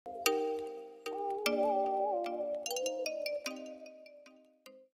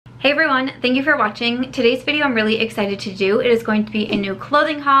Hey everyone, thank you for watching. Today's video I'm really excited to do. It is going to be a new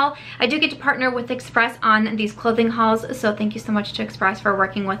clothing haul. I do get to partner with Express on these clothing hauls, so thank you so much to Express for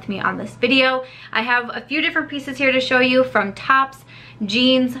working with me on this video. I have a few different pieces here to show you, from tops,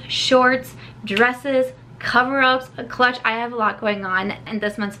 jeans, shorts, dresses, cover-ups, a clutch. I have a lot going on in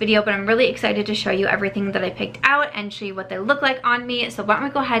this month's video, but I'm really excited to show you everything that I picked out and show you what they look like on me. So why don't we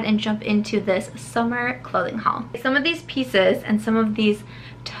go ahead and jump into this summer clothing haul. Some of these pieces and some of these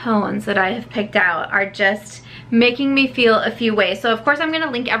tones that I have picked out are just making me feel a few ways. So of course I'm going to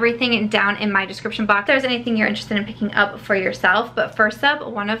link everything down in my description box if there's anything you're interested in picking up for yourself. But first up,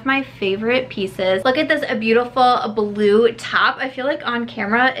 one of my favorite pieces. Look at this, a beautiful blue top. I feel like on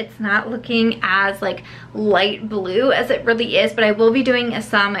camera it's not looking as like light blue as it really is, but I will be doing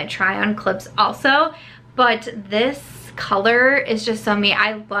some try on clips also. But this color is just so me.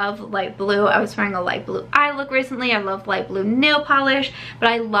 I love light blue. I was wearing a light blue eye look recently. I love light blue nail polish, but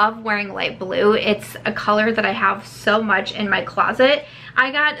I love wearing light blue. It's a color that I have so much in my closet.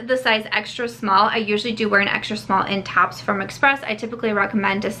 I got the size extra small. I usually do wear an extra small in tops from Express. I typically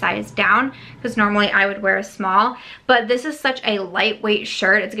recommend a size down because normally I would wear a small, but this is such a lightweight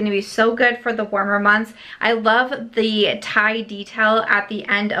shirt. It's going to be so good for the warmer months. I love the tie detail at the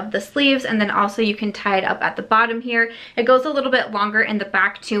end of the sleeves, and then also you can tie it up at the bottom here. It goes a little bit longer in the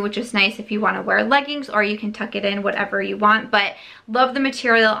back too, which is nice if you want to wear leggings, or you can tuck it in whatever you want. But love the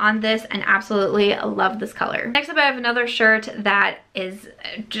material on this and absolutely love this color. Next up, I have another shirt that is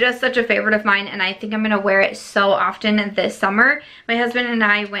just such a favorite of mine, and I think I'm gonna wear it so often this summer. My husband and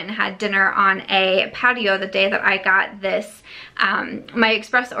I went and had dinner on a patio the day that I got this my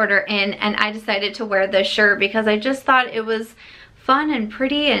Express order in, and I decided to wear this shirt because I just thought it was fun and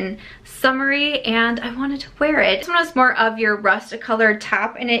pretty and summery, and I wanted to wear it. This one was more of your rust colored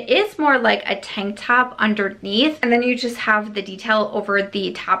top, and it is more like a tank top underneath, and then you just have the detail over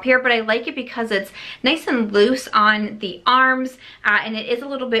the top here. But I like it because it's nice and loose on the arms, and it is a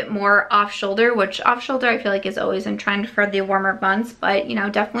little bit more off shoulder, which off shoulder I feel like is always in trend for the warmer months, but you know,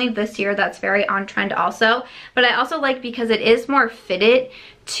 definitely this year that's very on trend also. But I also like because it is more fitted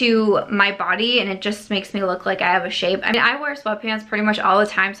to my body, and it just makes me look like I have a shape. I mean, I wear sweatpants pretty much all the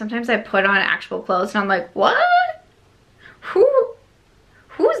time. Sometimes I put on actual clothes and I'm like, what?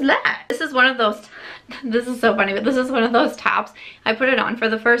 Who's that? This is one of those, this is so funny, but this is one of those tops. I put it on for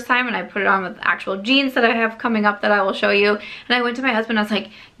the first time, and I put it on with actual jeans that I have coming up that I will show you. And I went to my husband, I was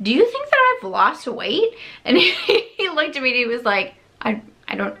like, do you think that I've lost weight? And he looked at me and he was like, I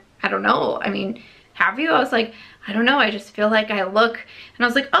don't know. I mean, have you? I was like, I don't know, I just feel like I look, and I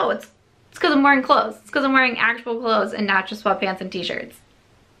was like, oh, it's because I'm wearing clothes. It's because I'm wearing actual clothes and not just sweatpants and t-shirts.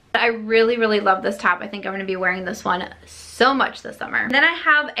 I really, really love this top. I think I'm going to be wearing this one so much this summer. And then I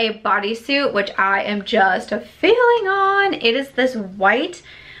have a bodysuit, which I am just feeling on. It is this white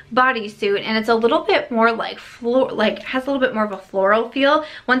bodysuit, and it's a little bit more like has a little bit more of a floral feel.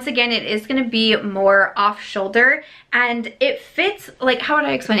 Once again, it is going to be more off shoulder, and it fits, like, how would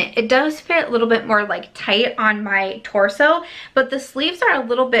I explain it? It does fit a little bit more like tight on my torso, but the sleeves are a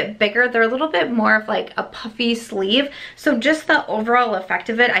little bit bigger. They're a little bit more of like a puffy sleeve. So just the overall effect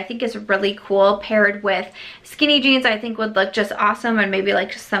of it I think is really cool, paired with skinny jeans. I think would look just awesome, and maybe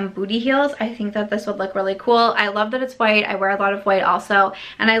like some booty heels. I think that this would look really cool. I love that it's white. I wear a lot of white also,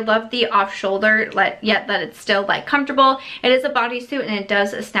 and I love the off shoulder, yet that it's still like comfortable. It is a bodysuit and it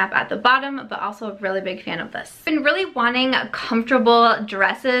does snap at the bottom, but also a really big fan of this. I've been really wanting comfortable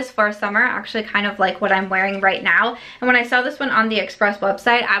dresses for summer, actually kind of like what I'm wearing right now. And when I saw this one on the Express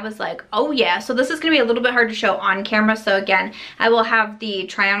website, I was like, oh yeah. So this is gonna be a little bit hard to show on camera, so again, I will have the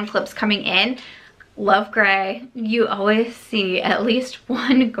try on clips coming in. Love gray. You always see at least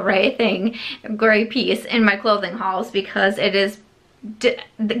one gray piece in my clothing hauls, because it is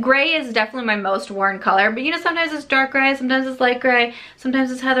the gray is definitely my most worn color. But you know, sometimes it's dark gray, sometimes it's light gray,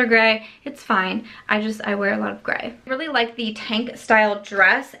 sometimes it's heather gray. It's fine. I wear a lot of gray. I really like the tank style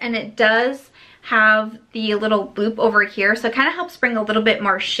dress, and it does have the little loop over here, so it kind of helps bring a little bit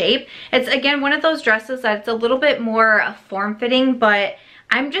more shape. It's again one of those dresses that it's a little bit more form-fitting, but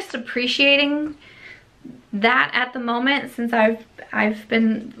I'm just appreciating that at the moment, since I've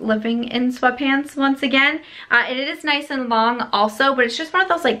been living in sweatpants once again. And it is nice and long also, but it's just one of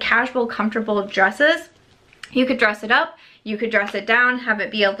those like casual, comfortable dresses. You could dress it up, you could dress it down, have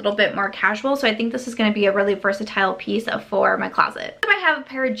it be a little bit more casual. So I think this is going to be a really versatile piece for my closet. My have a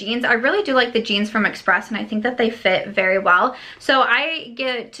pair of jeans. I really do like the jeans from Express, and I think that they fit very well. So I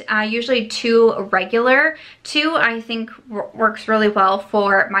get usually 2 regular. 2 I think works really well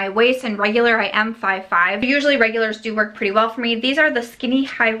for my waist, and regular I am 5'5". Usually regulars do work pretty well for me. These are the skinny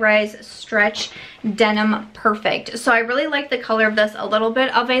high-rise stretch denim perfect. So I really like the color of this, a little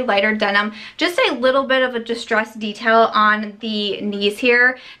bit of a lighter denim, just a little bit of a distressed detail on the knees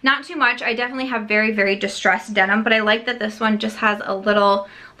here. Not too much. I definitely have very distressed denim, but I like that this one just has a little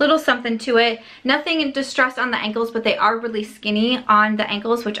something to it. Nothing distressed on the ankles, but they are really skinny on the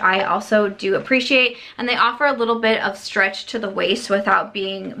ankles, which I also do appreciate, and they offer a little bit of stretch to the waist without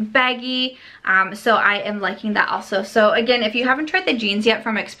being baggy. So I am liking that also. So again, if you haven't tried the jeans yet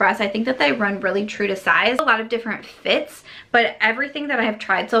from Express, I think that they run really true to size. A lot of different fits, but everything that I have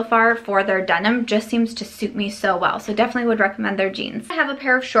tried so far for their denim just seems to suit me so well. So definitely would recommend their jeans. I have a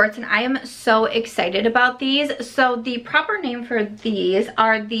pair of shorts, and I am so excited about these. So the proper name for these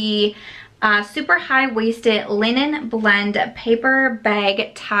are the super high-waisted linen blend paper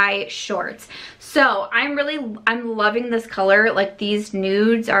bag tie shorts. So I'm loving this color. Like, these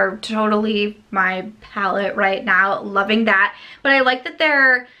nudes are totally my palette right now. Loving that. But I like that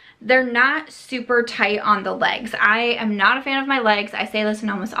they're not super tight on the legs. I am not a fan of my legs. I say this in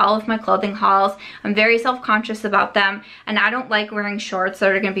almost all of my clothing hauls. I'm very self-conscious about them, and I don't like wearing shorts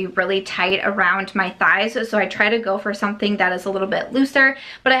that are gonna be really tight around my thighs. So I try to go for something that is a little bit looser,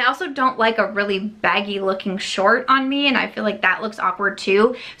 but I also don't like a really baggy looking short on me, and I feel like that looks awkward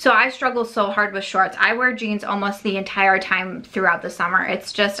too. So I struggle so hard with shorts. I wear jeans almost the entire time throughout the summer.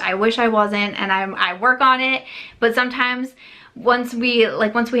 It's just, I wish I wasn't, and I work on it, but sometimes once we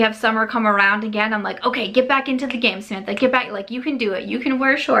have summer come around again, I'm like, okay, get back into the game, Samantha, get back, like, you can do it, you can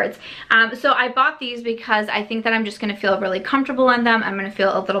wear shorts. So I bought these because I think that I'm just gonna feel really comfortable in them. I'm gonna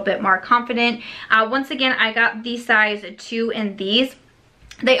feel a little bit more confident. Once again, I got the size 2 in these.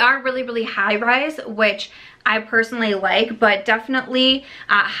 They are really high rise, which I personally like, but definitely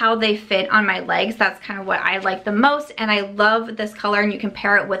how they fit on my legs, that's kind of what I like the most. And I love this color, and you can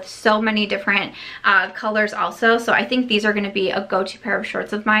pair it with so many different colors also. So I think these are going to be a go-to pair of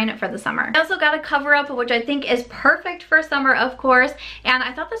shorts of mine for the summer. I also got a cover up, which I think is perfect for summer, of course, and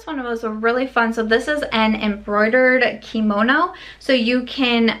I thought this one was really fun. So this is an embroidered kimono, so you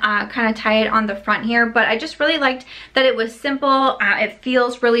can kind of tie it on the front here, but I just really liked that it was simple. It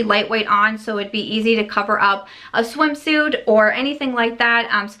feels really lightweight on, so it'd be easy to cover up a swimsuit or anything like that.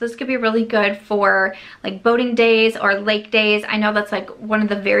 So this could be really good for like boating days or lake days. I know that's like one of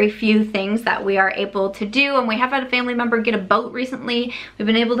the very few things that we are able to do, and we have had a family member get a boat recently. We've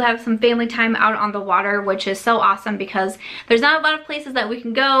been able to have some family time out on the water, which is so awesome because there's not a lot of places that we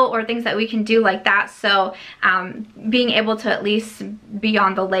can go or things that we can do like that. So being able to at least be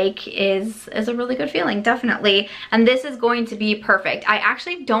on the lake is a really good feeling, definitely. And this is going to be perfect. I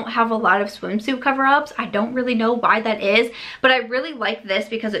actually don't have a lot of swimsuit cover-ups. I don't really know why that is, but I really like this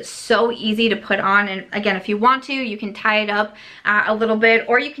because it's so easy to put on. And again, if you want to, you can tie it up a little bit,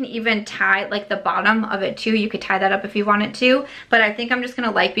 or you can even tie like the bottom of it too. You could tie that up if you wanted to, but I think I'm just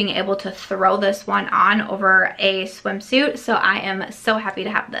gonna like being able to throw this one on over a swimsuit. So I am so happy to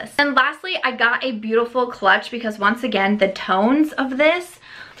have this. And lastly, I got a beautiful clutch because once again, the tones of this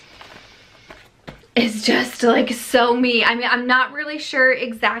is just like so me. I mean, I'm not really sure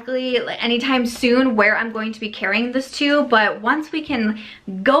exactly anytime soon where I'm going to be carrying this to, but once we can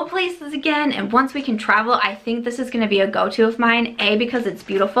go places again and once we can travel, I think this is going to be a go-to of mine. A, because it's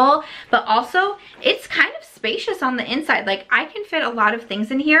beautiful, but also it's kind of spacious on the inside. Like, I can fit a lot of things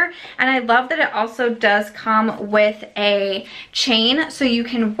in here, and I love that it also does come with a chain, so you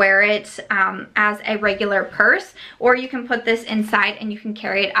can wear it as a regular purse, or you can put this inside and you can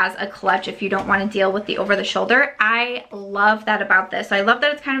carry it as a clutch if you don't want to deal with the over the shoulder. I love that about this. I love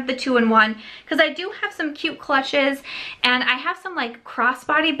that it's kind of the 2-in-1, because I do have some cute clutches and I have some like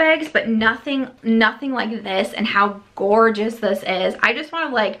crossbody bags, but nothing like this, and how gorgeous this is. I just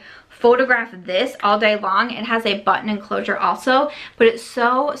want to like photograph this all day long. It has a button enclosure also, but it's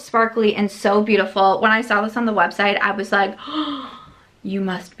so sparkly and so beautiful. When I saw this on the website, I was like, oh, you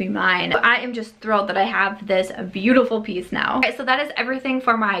must be mine. I am just thrilled that I have this beautiful piece now. Okay, so that is everything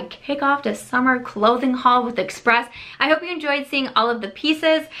for my kickoff to summer clothing haul with Express. I hope you enjoyed seeing all of the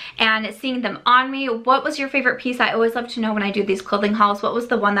pieces and seeing them on me. What was your favorite piece? I always love to know when I do these clothing hauls, what was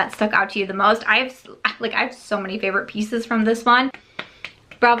the one that stuck out to you the most? I have so many favorite pieces from this one.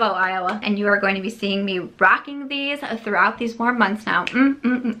 Bravo, Iowa. And you are going to be seeing me rocking these throughout these warm months now.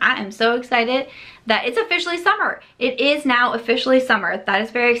 I am so excited that it's officially summer. It is now officially summer. That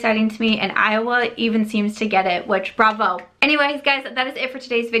is very exciting to me, and Iowa even seems to get it, which bravo. Anyways, guys, that is it for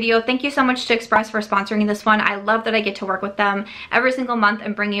today's video. Thank you so much to Express for sponsoring this one. I love that I get to work with them every single month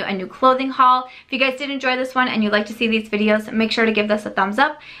and bring you a new clothing haul. If you guys did enjoy this one and you'd like to see these videos, make sure to give this a thumbs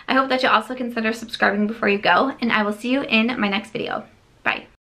up. I hope that you also consider subscribing before you go, and I will see you in my next video.